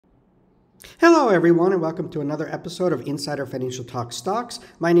Hello everyone and welcome to another episode of Insider Financial Talk Stocks.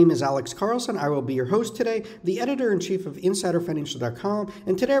 My name is Alex Carlson. I will be your host today, the editor-in-chief of InsiderFinancial.com,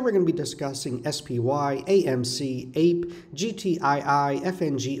 and today we're going to be discussing SPY, AMC, APE, GTII,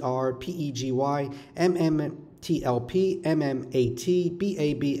 Fngr, PEGY, MMTLP, MMAT,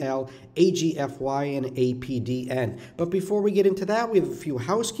 BABL, AGFY, and APDN. But before we get into that, we have a few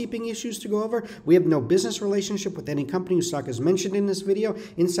housekeeping issues to go over. We have no business relationship with any company whose stock is mentioned in this video.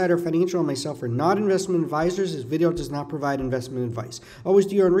 Insider Financial and myself are not investment advisors. This video does not provide investment advice. Always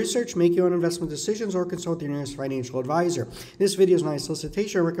do your own research, make your own investment decisions, or consult your nearest financial advisor. This video is not a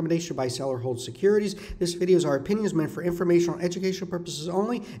solicitation or recommendation to buy, sell, or hold securities. This video is our opinions meant for informational and educational purposes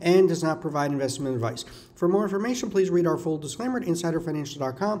only and does not provide investment advice. For more information, please read our full disclaimer at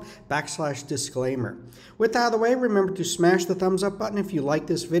insiderfinancial.com/disclaimer. With that out of the way, remember to smash the thumbs up button if you like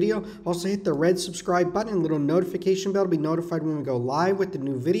this video. Also hit the red subscribe button and little notification bell to be notified when we go live with the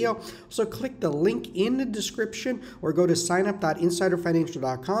new video. Also click the link in the description or go to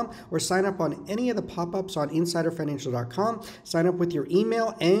signup.insiderfinancial.com or sign up on any of the pop-ups on insiderfinancial.com. Sign up with your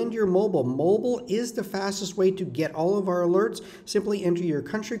email and your mobile. Mobile is the fastest way to get all of our alerts. Simply enter your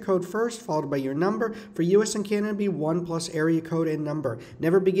country code first, followed by your number. For US and Canada, be 1 plus area code and number.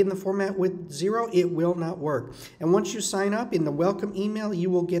 Never begin the format with 0. It will not work. And once you sign up, in the welcome email, you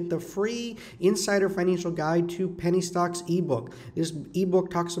will get the free Insider Financial Guide to Penny Stocks ebook. This ebook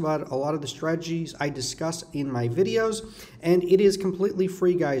talks about a lot of the strategies I discuss in my videos, and it is completely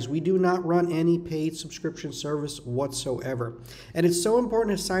free, guys. We do not run any paid subscription service whatsoever. And it's so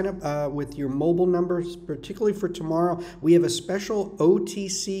important to sign up with your mobile numbers, particularly for tomorrow. We have a special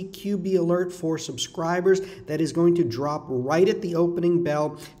OTC QB alert for subscribers that is going to drop right at the opening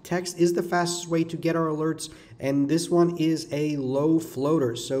bell. Text is the fastest way to get our alerts, and this one is a low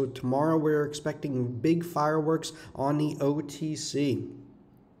floater. So tomorrow we're expecting big fireworks on the OTC.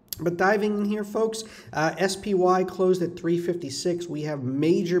 But diving in here, folks, SPY closed at 356. We have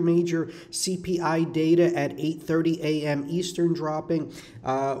major CPI data at 8:30 a.m. Eastern dropping.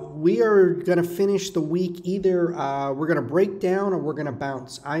 We are going to finish the week either we're going to break down or we're going to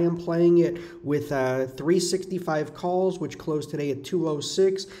bounce. I am playing it with 365 calls, which closed today at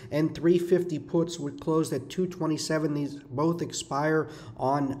 206, and 350 puts, which closed at 227. These both expire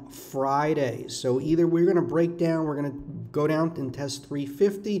on Friday. So either we're going to break down, we're going to go down and test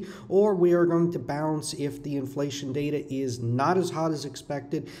 350, or we are going to bounce if the inflation data is not as hot as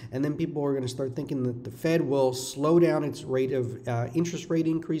expected, and then people are going to start thinking that the Fed will slow down its rate of interest rate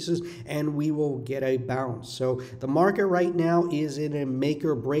increases, and we will get a bounce. So the market right now is in a make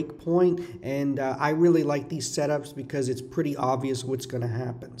or break point, and I really like these setups because it's pretty obvious what's going to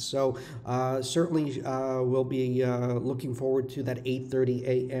happen. So certainly we'll be looking forward to that 8:30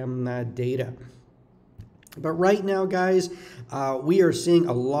 a.m. Data. But right now, guys, we are seeing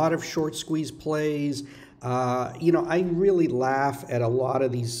a lot of short squeeze plays. I really laugh at a lot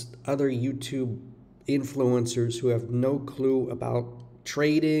of these other YouTube influencers who have no clue about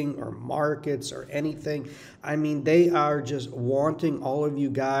trading or markets or anything. I mean, they are just wanting all of you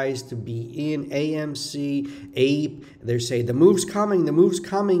guys to be in AMC, APE. They say the move's coming,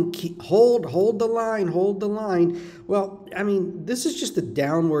 hold the line. Well, I mean, this is just a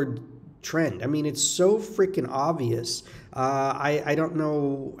downward trend. I mean, it's so freaking obvious. I don't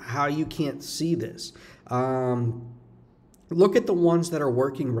know how you can't see this. Look at the ones that are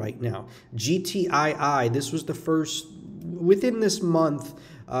working right now. GTII, this was the first, within this month,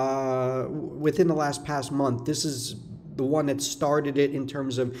 within the past month, this is the one that started it in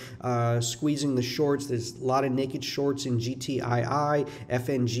terms of squeezing the shorts. There's a lot of naked shorts in GTII,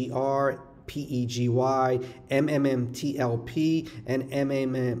 Fngr, PEGY, MMTLP, and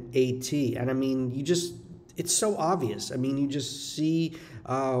MMAT. And I mean, it's so obvious. I mean, you just see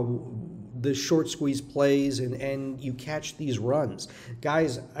the short squeeze plays and you catch these runs.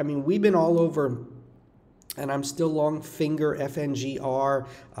 Guys, I mean, we've been all over, and I'm still long Fngr, Fngr.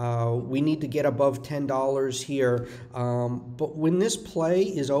 We need to get above $10 here. But when this play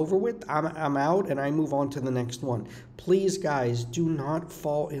is over with, I'm out and I move on to the next one. Please, guys, do not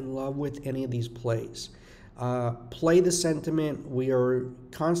fall in love with any of these plays. Play the sentiment. We are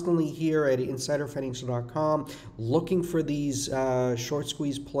constantly here at insiderfinancial.com looking for these short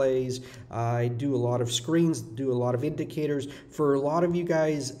squeeze plays. I do a lot of screens, do a lot of indicators. For a lot of you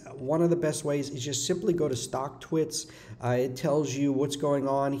guys, one of the best ways is just simply go to StockTwits. It tells you what's going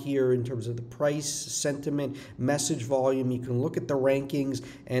on here in terms of the price, sentiment, message volume. You can look at the rankings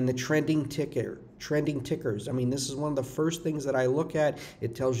and the trending tickers. I mean, this is one of the first things that I look at.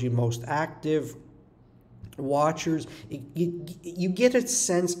 It tells you most active watchers. You get a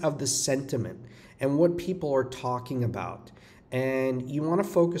sense of the sentiment and what people are talking about. and you want to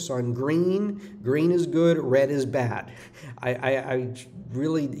focus on green. Green is good, red is bad. I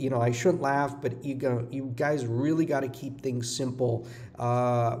really, I shouldn't laugh, but you guys really got to keep things simple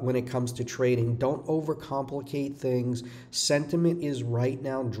when it comes to trading. Don't overcomplicate things. Sentiment is right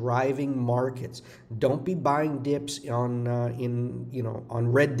now driving markets. Don't be buying dips on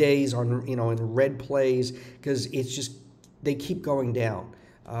on red days, in red plays, because it's just they keep going down.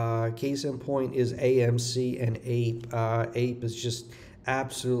 Case in point is AMC and APE. APE is just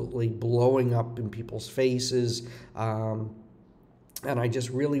absolutely blowing up in people's faces. And I just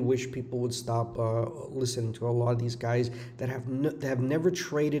really wish people would stop listening to a lot of these guys that have never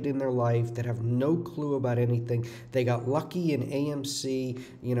traded in their life, that have no clue about anything. They got lucky in AMC,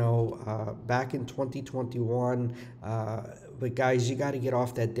 back in 2021. But guys, you got to get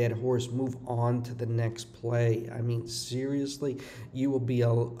off that dead horse. Move on to the next play. I mean, seriously, you will be a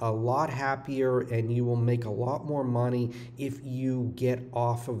lot happier and you will make a lot more money if you get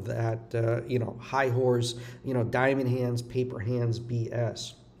off of that, high horse, diamond hands, paper hands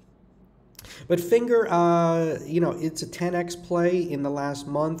BS. But Fngr, it's a 10x play in the last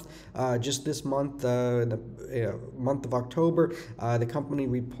month. Just this month, the month of October, the company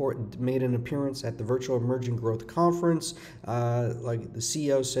made an appearance at the Virtual Emerging Growth Conference. Like the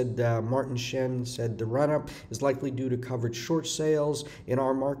CEO said, Martin Shen said, the run-up is likely due to covered short sales in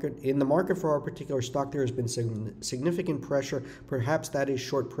our market. In the market for our particular stock, there has been significant pressure. Perhaps that is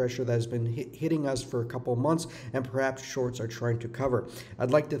short pressure that has been hitting us for a couple of months, and perhaps shorts are trying to cover. I'd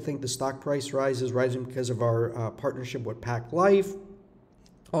like to think the stock price rise is rising because of our partnership with Pac Life.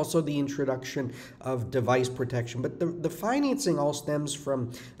 Also, the introduction of device protection. But the financing all stems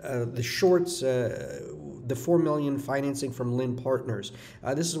from the shorts, the $4 million financing from Lynn Partners.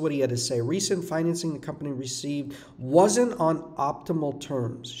 This is what he had to say. Recent financing the company received wasn't on optimal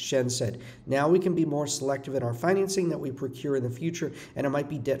terms, Shen said. Now we can be more selective in our financing that we procure in the future, and it might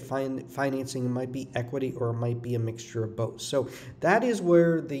be debt financing, it might be equity, or it might be a mixture of both. So that is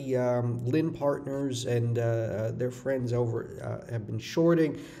where the Lynn Partners and their friends over have been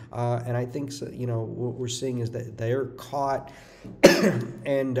shorting. And I think, what we're seeing is that they're caught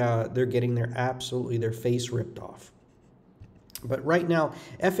and they're getting their face ripped off. But right now,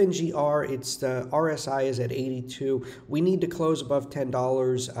 Fngr, it's the RSI is at 82. We need to close above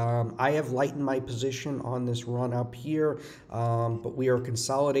 $10. I have lightened my position on this run up here, but we are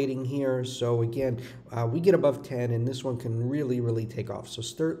consolidating here. So again, we get above 10, and this one can really, really take off. So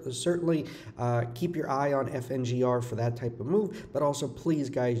certainly keep your eye on Fngr for that type of move. But also, please,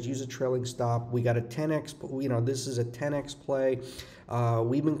 guys, use a trailing stop. We got a 10x. This is a 10x play.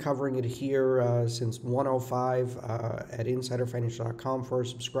 We've been covering it here since 105 at InsiderFinancial.com for our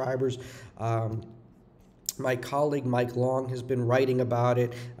subscribers. My colleague Mike Long has been writing about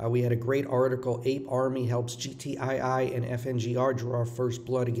it. We had a great article, Ape Army helps GTII and Fngr draw first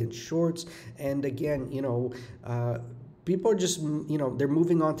blood against shorts. And again, people are just, they're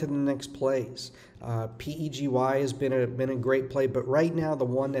moving on to the next plays. PEGY has been a great play, but right now the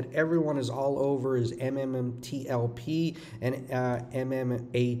one that everyone is all over is MMTLP and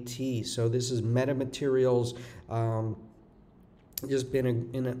MMAT. So this is metamaterials. Just been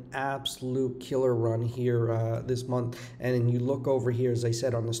in an absolute killer run here this month. And then you look over here, as I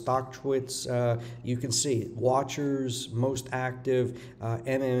said, on the stock twits, you can see watchers most active.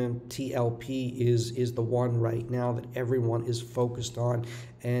 MMTLP is the one right now that everyone is focused on,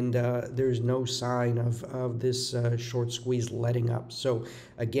 and there's no sign of this short squeeze letting up. So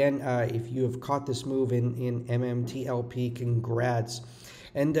again, if you have caught this move in MMTLP, congrats.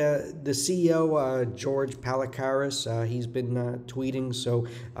 And the CEO, George Palikaris, he's been tweeting, so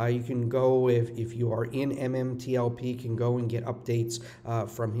you can go, if you are in MMTLP, can go and get updates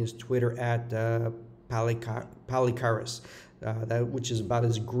from his Twitter at Palikaris, which is about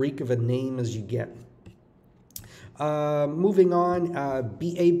as Greek of a name as you get. Moving on,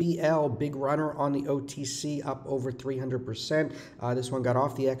 BABL, big runner on the OTC, up over 300%. This one got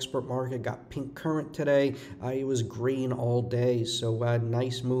off the expert market, got pink current today. It was green all day, so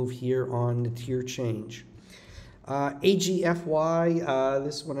nice move here on the tier change. AGFY,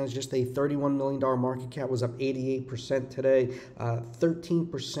 this one has just a $31 million market cap, was up 88% today.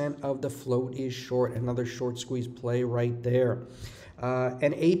 13% of the float is short, another short squeeze play right there.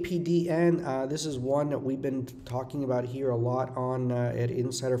 And APDN, this is one that we've been talking about here a lot on at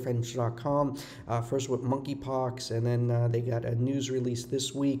InsiderFinancial.com. First with monkeypox, and then they got a news release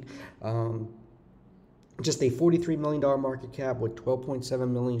this week. Just a $43 million market cap with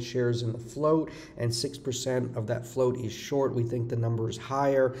 12.7 million shares in the float, and 6% of that float is short. We think the number is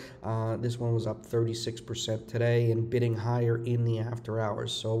higher. This one was up 36% today and bidding higher in the after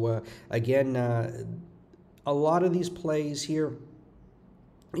hours. So again, a lot of these plays here,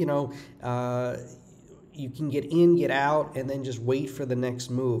 you know, you can get in, get out, and then just wait for the next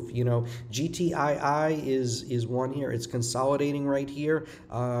move. You know, GTII is one here. It's consolidating right here.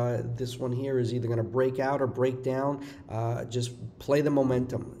 This one here is either going to break out or break down. Just play the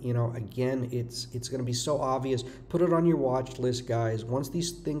momentum. You know, again, it's going to be so obvious. Put it on your watch list, guys. Once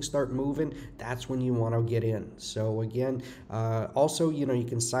these things start moving, that's when you want to get in. So again, also, you know, you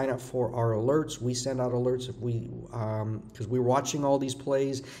can sign up for our alerts. We send out alerts if we, because we're watching all these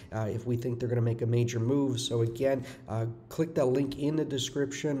plays, if we think they're going to make a major move. So again, click that link in the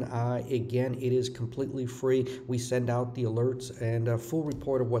description. Again, it is completely free. We send out the alerts and a full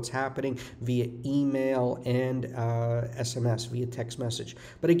report of what's happening via email and SMS, via text message.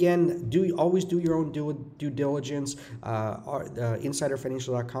 But again, always do your own due diligence.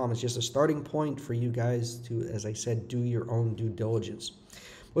 InsiderFinancial.com is just a starting point for you guys to, as I said, do your own due diligence.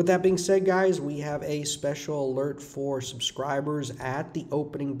 With that being said, guys, we have a special alert for subscribers at the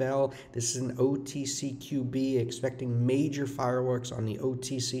opening bell. This is an OTC QB, expecting major fireworks on the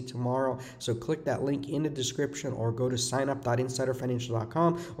OTC tomorrow. So click that link in the description or go to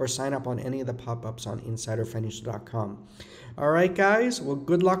signup.insiderfinancial.com or sign up on any of the pop-ups on insiderfinancial.com. All right, guys. Well,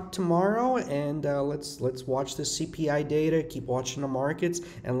 good luck tomorrow, and let's watch the CPI data, keep watching the markets,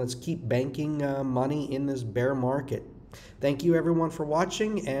 and let's keep banking money in this bear market. Thank you everyone for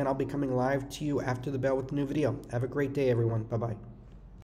watching, and I'll be coming live to you after the bell with a new video. Have a great day, everyone. Bye-bye.